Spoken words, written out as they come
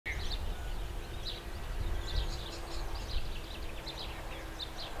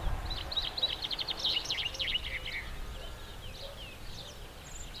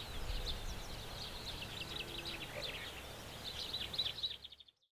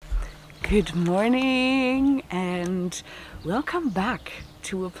Good morning and welcome back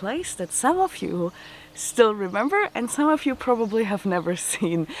to a place that some of you still remember and some of you probably have never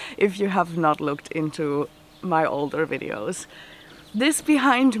seen if you have not looked into my older videos. This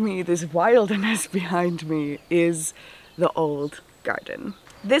behind me, this wilderness behind me, is the old garden.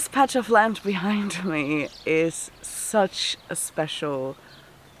 This patch of land behind me is such a special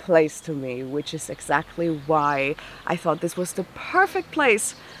place to me, which is exactly why I thought this was the perfect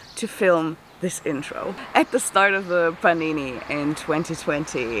place to film this intro. At the start of the Panini in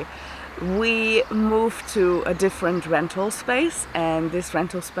 2020, we moved to a different rental space, and this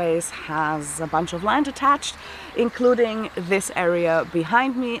rental space has a bunch of land attached, including this area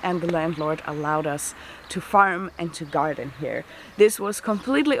behind me, and the landlord allowed us to farm and to garden here. This was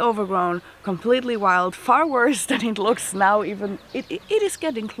completely overgrown, completely wild, far worse than it looks now. Even it is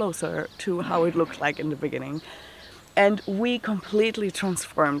getting closer to how it looked like in the beginning. And we completely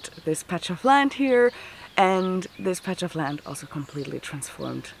transformed this patch of land here, and this patch of land also completely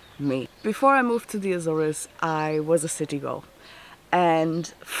transformed me. Before I moved to the Azores, I was a city girl, and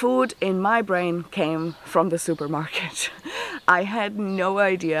food in my brain came from the supermarket. I had no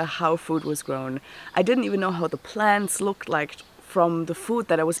idea how food was grown. I didn't even know how the plants looked like from the food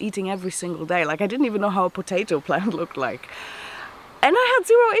that I was eating every single day. Like, I didn't even know how a potato plant looked like. And I had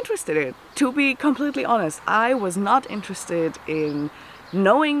zero interest in it, to be completely honest. I was not interested in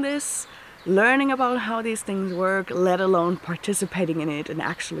knowing this, learning about how these things work, let alone participating in it and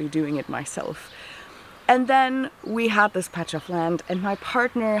actually doing it myself. And then we had this patch of land, and my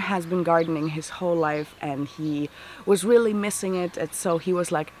partner has been gardening his whole life, and he was really missing it, and so he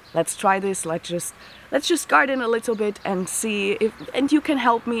was like, let's try this, let's just garden a little bit and see if, and you can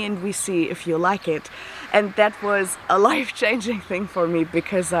help me and we see if you like it. And that was a life-changing thing for me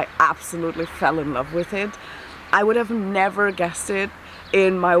because I absolutely fell in love with it. I would have never guessed it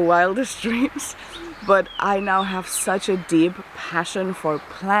in my wildest dreams, but I now have such a deep passion for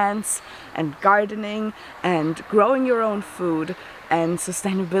plants and gardening and growing your own food and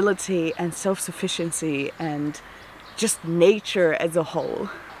sustainability and self-sufficiency and just nature as a whole.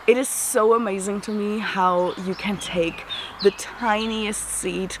 It is so amazing to me how you can take the tiniest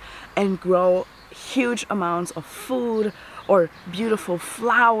seed and grow huge amounts of food or beautiful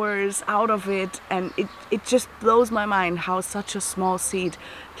flowers out of it, and it just blows my mind how such a small seed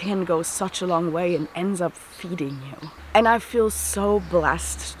can go such a long way and ends up feeding you. And I feel so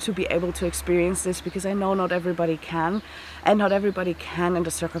blessed to be able to experience this because I know not everybody can, and not everybody can in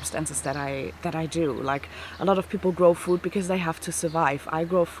the circumstances that I do. Like, a lot of people grow food because they have to survive. I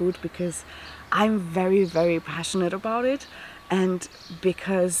grow food because I'm very, very passionate about it, and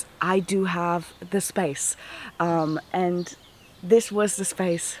because I do have the space. And this was the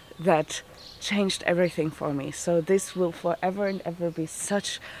space that changed everything for me. So this will forever and ever be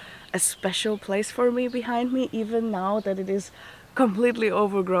such a special place for me behind me, even now that it is completely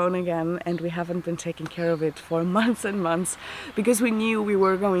overgrown again and we haven't been taking care of it for months and months because we knew we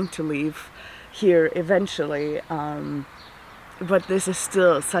were going to leave here eventually. But this is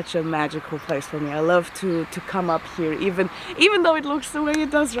still such a magical place for me. I love to come up here, even though it looks the way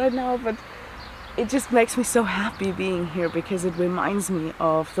it does right now, but it just makes me so happy being here because it reminds me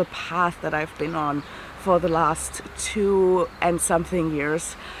of the path that I've been on for the last 2 and something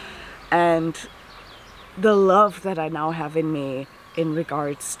years, and the love that I now have in me in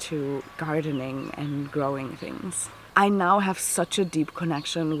regards to gardening and growing things. I now have such a deep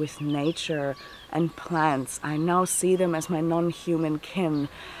connection with nature and plants. I now see them as my non-human kin,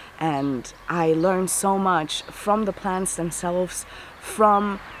 and I learn so much from the plants themselves,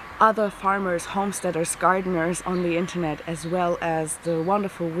 from other farmers, homesteaders, gardeners on the internet, as well as the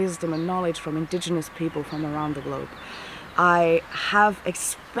wonderful wisdom and knowledge from indigenous people from around the globe. I have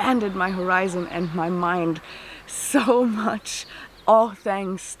expanded my horizon and my mind so much, all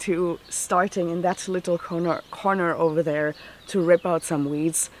thanks to starting in that little corner over there to rip out some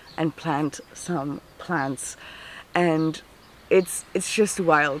weeds and plant some plants. And it's just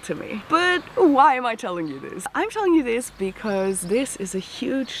wild to me. But why am I telling you this? I'm telling you this because this is a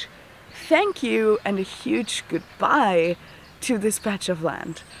huge thank you and a huge goodbye to this patch of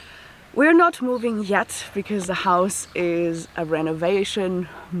land. We're not moving yet because the house is a renovation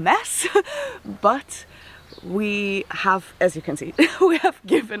mess, but we have, as you can see, we have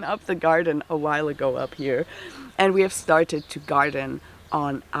given up the garden a while ago up here, and we have started to garden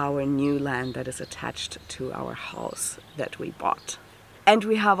on our new land that is attached to our house that we bought. And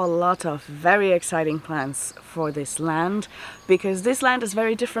we have a lot of very exciting plans for this land, because this land is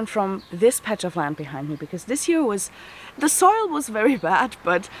very different from this patch of land behind me, because this year the soil was very bad,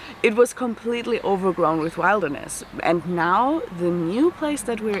 but it was completely overgrown with wilderness. And now the new place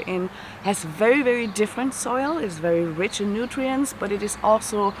that we're in has very, very different soil. It's very rich in nutrients, but it is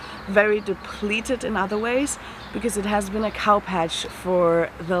also very depleted in other ways, because it has been a cowpatch for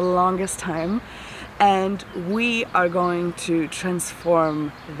the longest time. And we are going to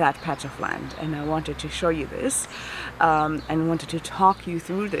transform that patch of land, and I wanted to show you this and wanted to talk you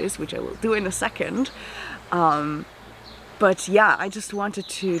through this, which I will do in a second. But yeah, I just wanted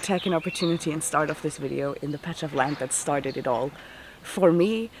to take an opportunity and start off this video in the patch of land that started it all for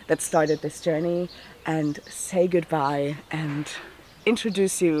me, that started this journey, and say goodbye and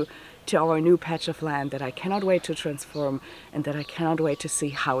introduce you to our new patch of land that I cannot wait to transform, and that I cannot wait to see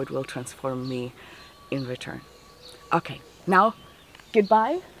how it will transform me in return. Okay, now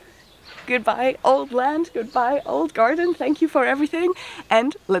goodbye. Goodbye old land, goodbye old garden, thank you for everything,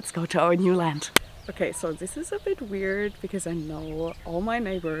 and let's go to our new land. Okay, so this is a bit weird because I know all my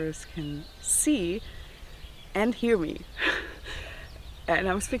neighbors can see and hear me. And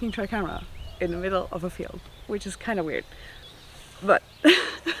I'm speaking to a camera in the middle of a field, which is kind of weird. But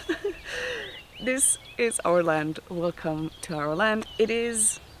this is our land. Welcome to our land. It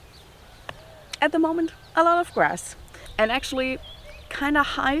is at the moment a lot of grass, and actually kind of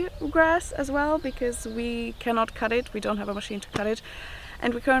high grass as well, because we cannot cut it. We don't have a machine to cut it,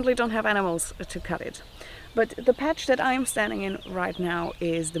 and we currently don't have animals to cut it. But the patch that I am standing in right now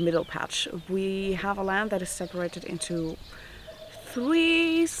is the middle patch. We have a land that is separated into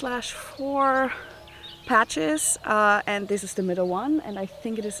 3/4 patches, and this is the middle one, and I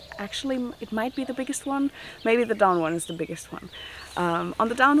think it is actually, it might be the biggest one. Maybe the down one is the biggest one. On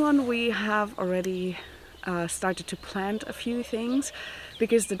the down one we have already started to plant a few things,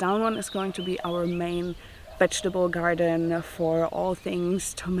 because the down one is going to be our main vegetable garden for all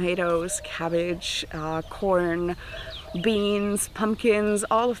things tomatoes, cabbage, corn, beans, pumpkins.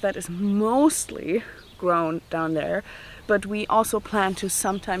 All of that is mostly grown down there, but we also plan to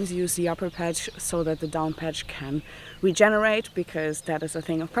sometimes use the upper patch so that the down patch can regenerate, because that is a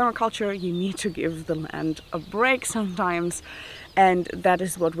thing of permaculture. You need to give the land a break sometimes, and that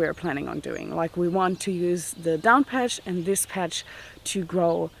is what we're planning on doing. Like, we want to use the down patch and this patch to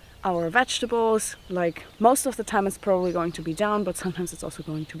grow our vegetables. Like, most of the time it's probably going to be down, but sometimes it's also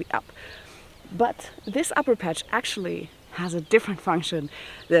going to be up. But this upper patch actually has a different function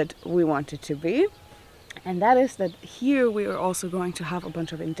that we want it to be. And that is that here we are also going to have a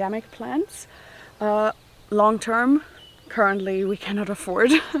bunch of endemic plants. Long term, currently we cannot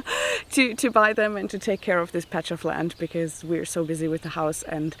afford to buy them and to take care of this patch of land, because we're so busy with the house,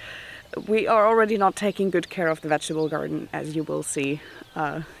 and we are already not taking good care of the vegetable garden, as you will see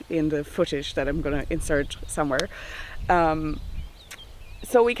in the footage that I'm gonna insert somewhere.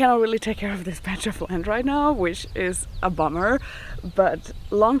 So we cannot really take care of this patch of land right now, which is a bummer. But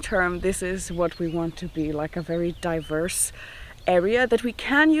long term, this is what we want to be, like a very diverse area that we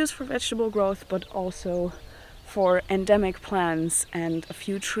can use for vegetable growth, but also for endemic plants and a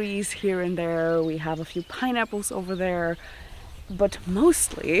few trees here and there. We have a few pineapples over there, but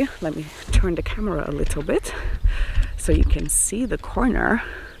mostly, let me turn the camera a little bit so you can see the corner.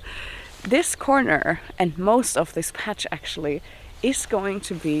 This corner and most of this patch actually is going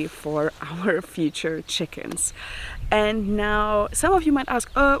to be for our future chickens. And now some of you might ask,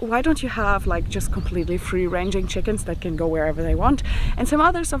 why don't you have like just completely free-ranging chickens that can go wherever they want? And some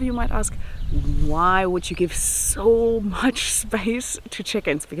others of you might ask, why would you give so much space to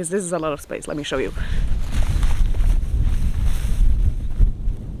chickens? Because this is a lot of space. Let me show you.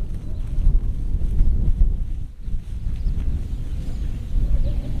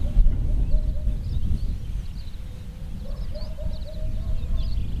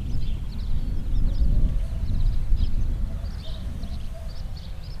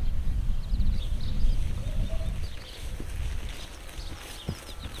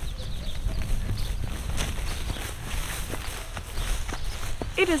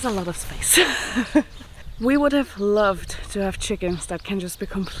 It is a lot of space. We would have loved to have chickens that can just be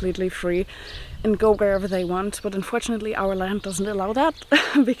completely free and go wherever they want, but unfortunately our land doesn't allow that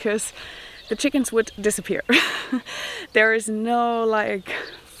because the chickens would disappear. There is no like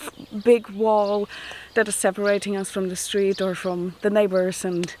big wall that is separating us from the street or from the neighbors,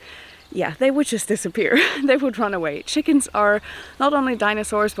 and yeah, they would just disappear. They would run away. Chickens are not only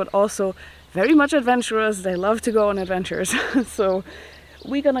dinosaurs but also very much adventurous. They love to go on adventures. So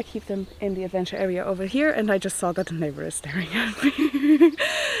we're gonna keep them in the adventure area over here, and I just saw that the neighbor is staring at me.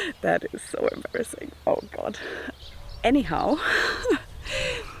 That is so embarrassing. Oh god. Anyhow,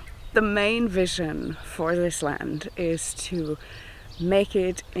 The main vision for this land is to make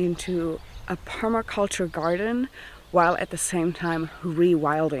it into a permaculture garden while at the same time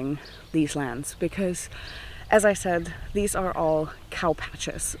rewilding these lands, because as I said, these are all cow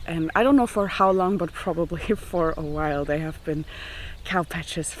patches, and I don't know for how long, but probably for a while they have been cow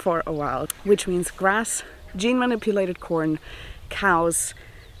patches for a while, which means grass, gene manipulated corn, cows,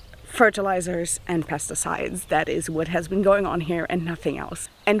 fertilizers and pesticides. That is what has been going on here and nothing else.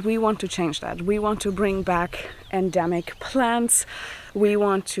 And we want to change that. We want to bring back endemic plants. We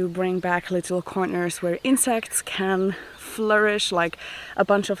want to bring back little corners where insects can flourish, like a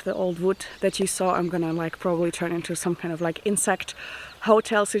bunch of the old wood that you saw. I'm gonna like probably turn into some kind of like insect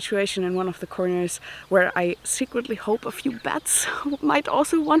hotel situation in one of the corners, where I secretly hope a few bats might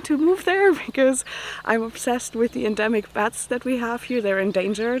also want to move there, because I'm obsessed with the endemic bats that we have here. They're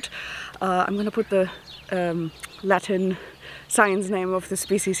endangered. I'm gonna put the Latin science name of the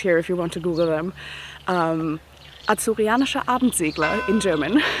species here if you want to Google them. Azorianischer Abendsegler in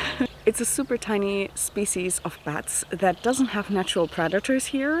German. It's a super tiny species of bats that doesn't have natural predators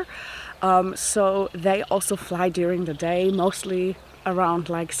here, so they also fly during the day, mostly around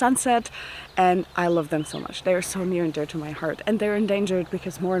like sunset, and I love them so much. They're so near and dear to my heart, and they're endangered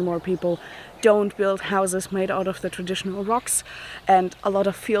because more and more people don't build houses made out of the traditional rocks, and a lot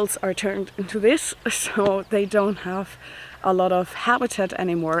of fields are turned into this, so they don't have a lot of habitat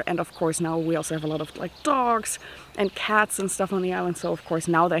anymore. And of course now we also have a lot of like dogs and cats and stuff on the island, so of course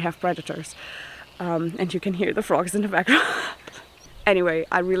now they have predators, and you can hear the frogs in the background. Anyway,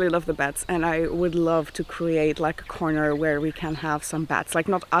 I really love the bats, and I would love to create like a corner where we can have some bats, like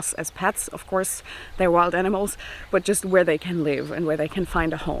not us as pets, of course they're wild animals, but just where they can live and where they can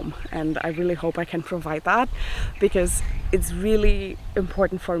find a home. And I really hope I can provide that, because it's really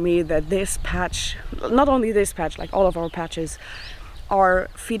important for me that this patch, not only this patch, like all of our patches, are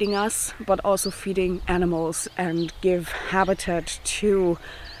feeding us but also feeding animals and give habitat to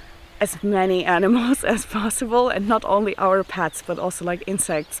as many animals as possible, and not only our pets but also like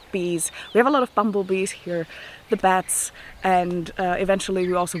insects, bees. We have a lot of bumblebees here, the bats, and eventually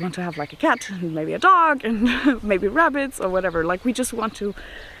we also want to have like a cat and maybe a dog and maybe rabbits or whatever. Like we just want to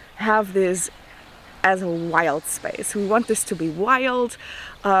have this as a wild space. We want this to be wild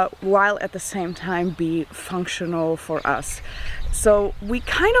while at the same time be functional for us. So we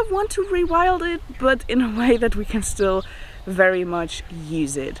kind of want to rewild it, but in a way that we can still very much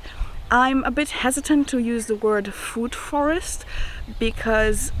use it. I'm a bit hesitant to use the word food forest,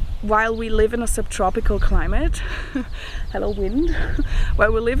 because while we live in a subtropical climate, hello wind,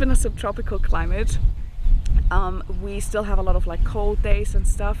 while we live in a subtropical climate, we still have a lot of like cold days and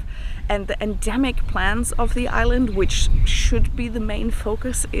stuff, and the endemic plants of the island, which should be the main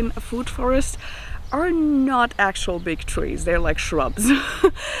focus in a food forest, are not actual big trees. They're like shrubs.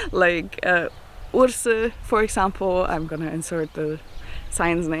 Like Urse, for example, I'm gonna insert the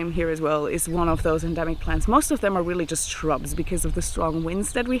science name here as well, is one of those endemic plants. Most of them are really just shrubs because of the strong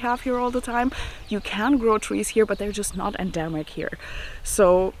winds that we have here all the time. You can grow trees here, but they're just not endemic here.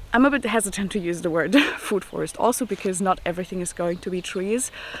 So I'm a bit hesitant to use the word food forest, also because not everything is going to be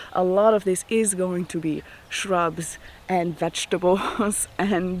trees. A lot of this is going to be shrubs and vegetables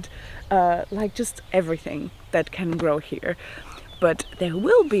and like just everything that can grow here. But there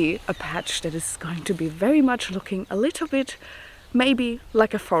will be a patch that is going to be very much looking a little bit maybe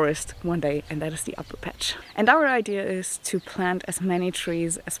like a forest one day, and that is the upper patch. And our idea is to plant as many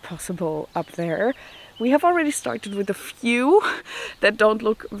trees as possible up there. We have already started with a few that don't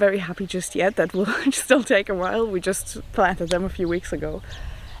look very happy just yet. That will still take a while. We just planted them a few weeks ago.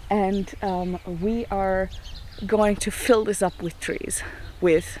 And we are going to fill this up with trees,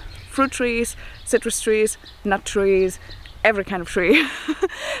 with fruit trees, citrus trees, nut trees, every kind of tree.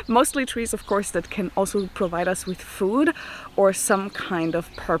 Mostly trees, of course, that can also provide us with food or some kind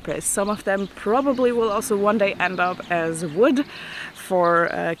of purpose. Some of them probably will also one day end up as wood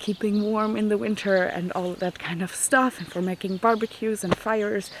for keeping warm in the winter and all that kind of stuff, and for making barbecues and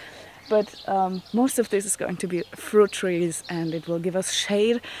fires. But most of this is going to be fruit trees, and it will give us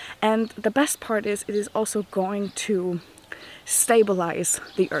shade. And the best part is it is also going to stabilize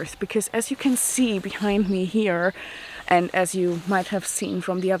the earth, because as you can see behind me here, and as you might have seen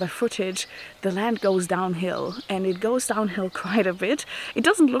from the other footage, the land goes downhill, and it goes downhill quite a bit. It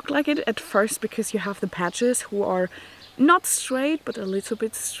doesn't look like it at first because you have the patches who are not straight but a little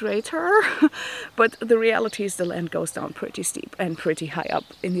bit straighter, but the reality is the land goes down pretty steep and pretty high up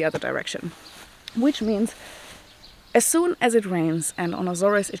in the other direction, which means as soon as it rains, and on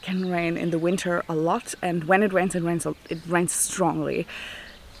Azores it can rain in the winter a lot, and when it rains, it rains strongly.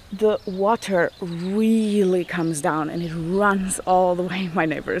 the water really comes down and it runs all the way. My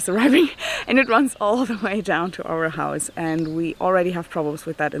neighbor is arriving, and it runs all the way down to our house, and we already have problems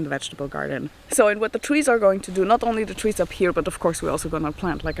with that in the vegetable garden. So, and what the trees are going to do, not only the trees up here, but of course we're also going to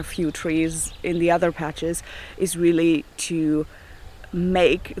plant like a few trees in the other patches, is really to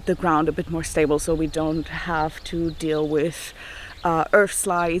make the ground a bit more stable, so we don't have to deal with earth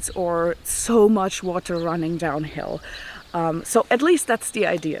slides or so much water running downhill. So at least that's the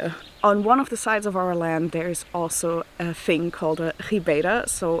idea. On one of the sides of our land there's also a thing called a ribeira,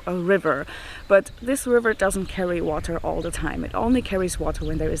 so a river. But this river doesn't carry water all the time. It only carries water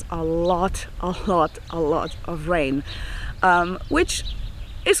when there is a lot of rain. Which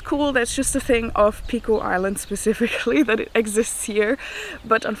is cool. That's just a thing of Pico Island specifically, that it exists here.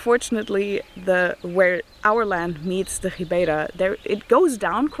 But unfortunately, where our land meets the ribeira, it goes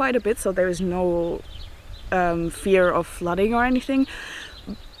down quite a bit, so there is no fear of flooding or anything,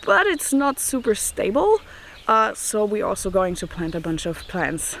 but it's not super stable. So we're also going to plant a bunch of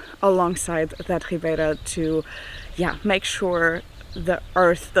plants alongside that ribeira to, yeah, make sure the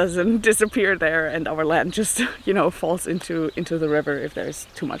earth doesn't disappear there and our land just, you know, falls into the river if there's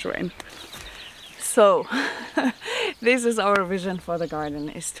too much rain. So this is our vision for the garden,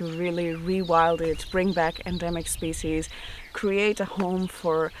 is to really rewild it, bring back endemic species, create a home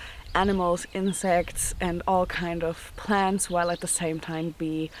for animals, insects and all kind of plants, while at the same time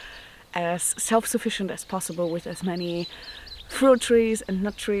be as self-sufficient as possible with as many fruit trees and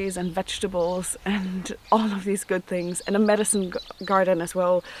nut trees and vegetables and all of these good things, and a medicine garden as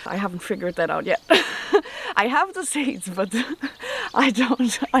well. I haven't figured that out yet. I have the seeds, but I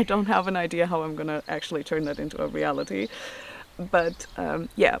don't have an idea how I'm gonna actually turn that into a reality. But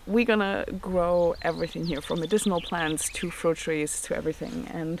yeah, we're gonna grow everything here, from medicinal plants to fruit trees to everything.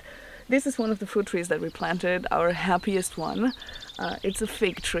 And this is one of the fruit trees that we planted, our happiest one. It's a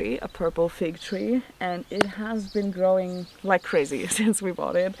fig tree, a purple fig tree, and it has been growing like crazy since we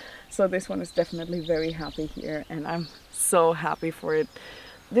bought it. So this one is definitely very happy here, and I'm so happy for it.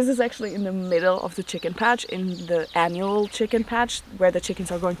 This is actually in the middle of the chicken patch, in the annual chicken patch, where the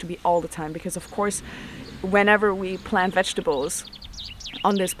chickens are going to be all the time, because of course whenever we plant vegetables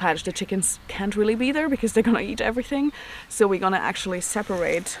on this patch, the chickens can't really be there because they're gonna eat everything. So we're gonna actually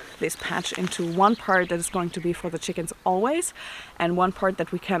separate this patch into one part that is going to be for the chickens always, and one part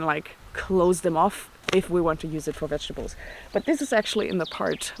that we can like close them off if we want to use it for vegetables. But this is actually in the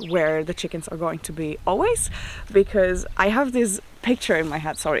part where the chickens are going to be always, because I have this picture in my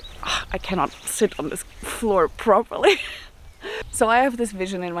head. Sorry, I cannot sit on this floor properly. So I have this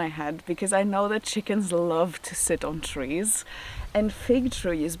vision in my head because I know that chickens love to sit on trees, and fig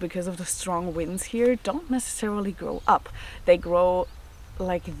trees, because of the strong winds here, don't necessarily grow up. They grow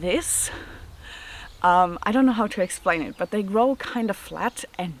like this. I don't know how to explain it, but they grow kind of flat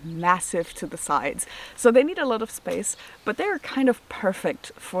and massive to the sides. So they need a lot of space, but they're kind of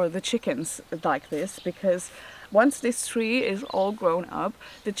perfect for the chickens like this, because once this tree is all grown up,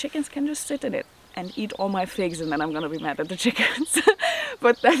 the chickens can just sit in it and eat all my figs, and then I'm gonna be mad at the chickens.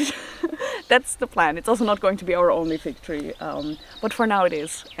 But that's the plan. It's also not going to be our only fig tree, but for now it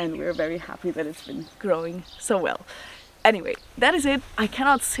is, and we're very happy that it's been growing so well. Anyway, that is it. I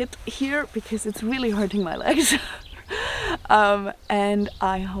cannot sit here because it's really hurting my legs. And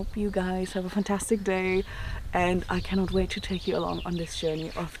I hope you guys have a fantastic day, and I cannot wait to take you along on this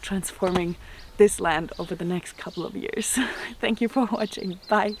journey of transforming this land over the next couple of years. Thank you for watching.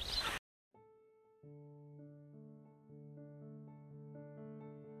 Bye.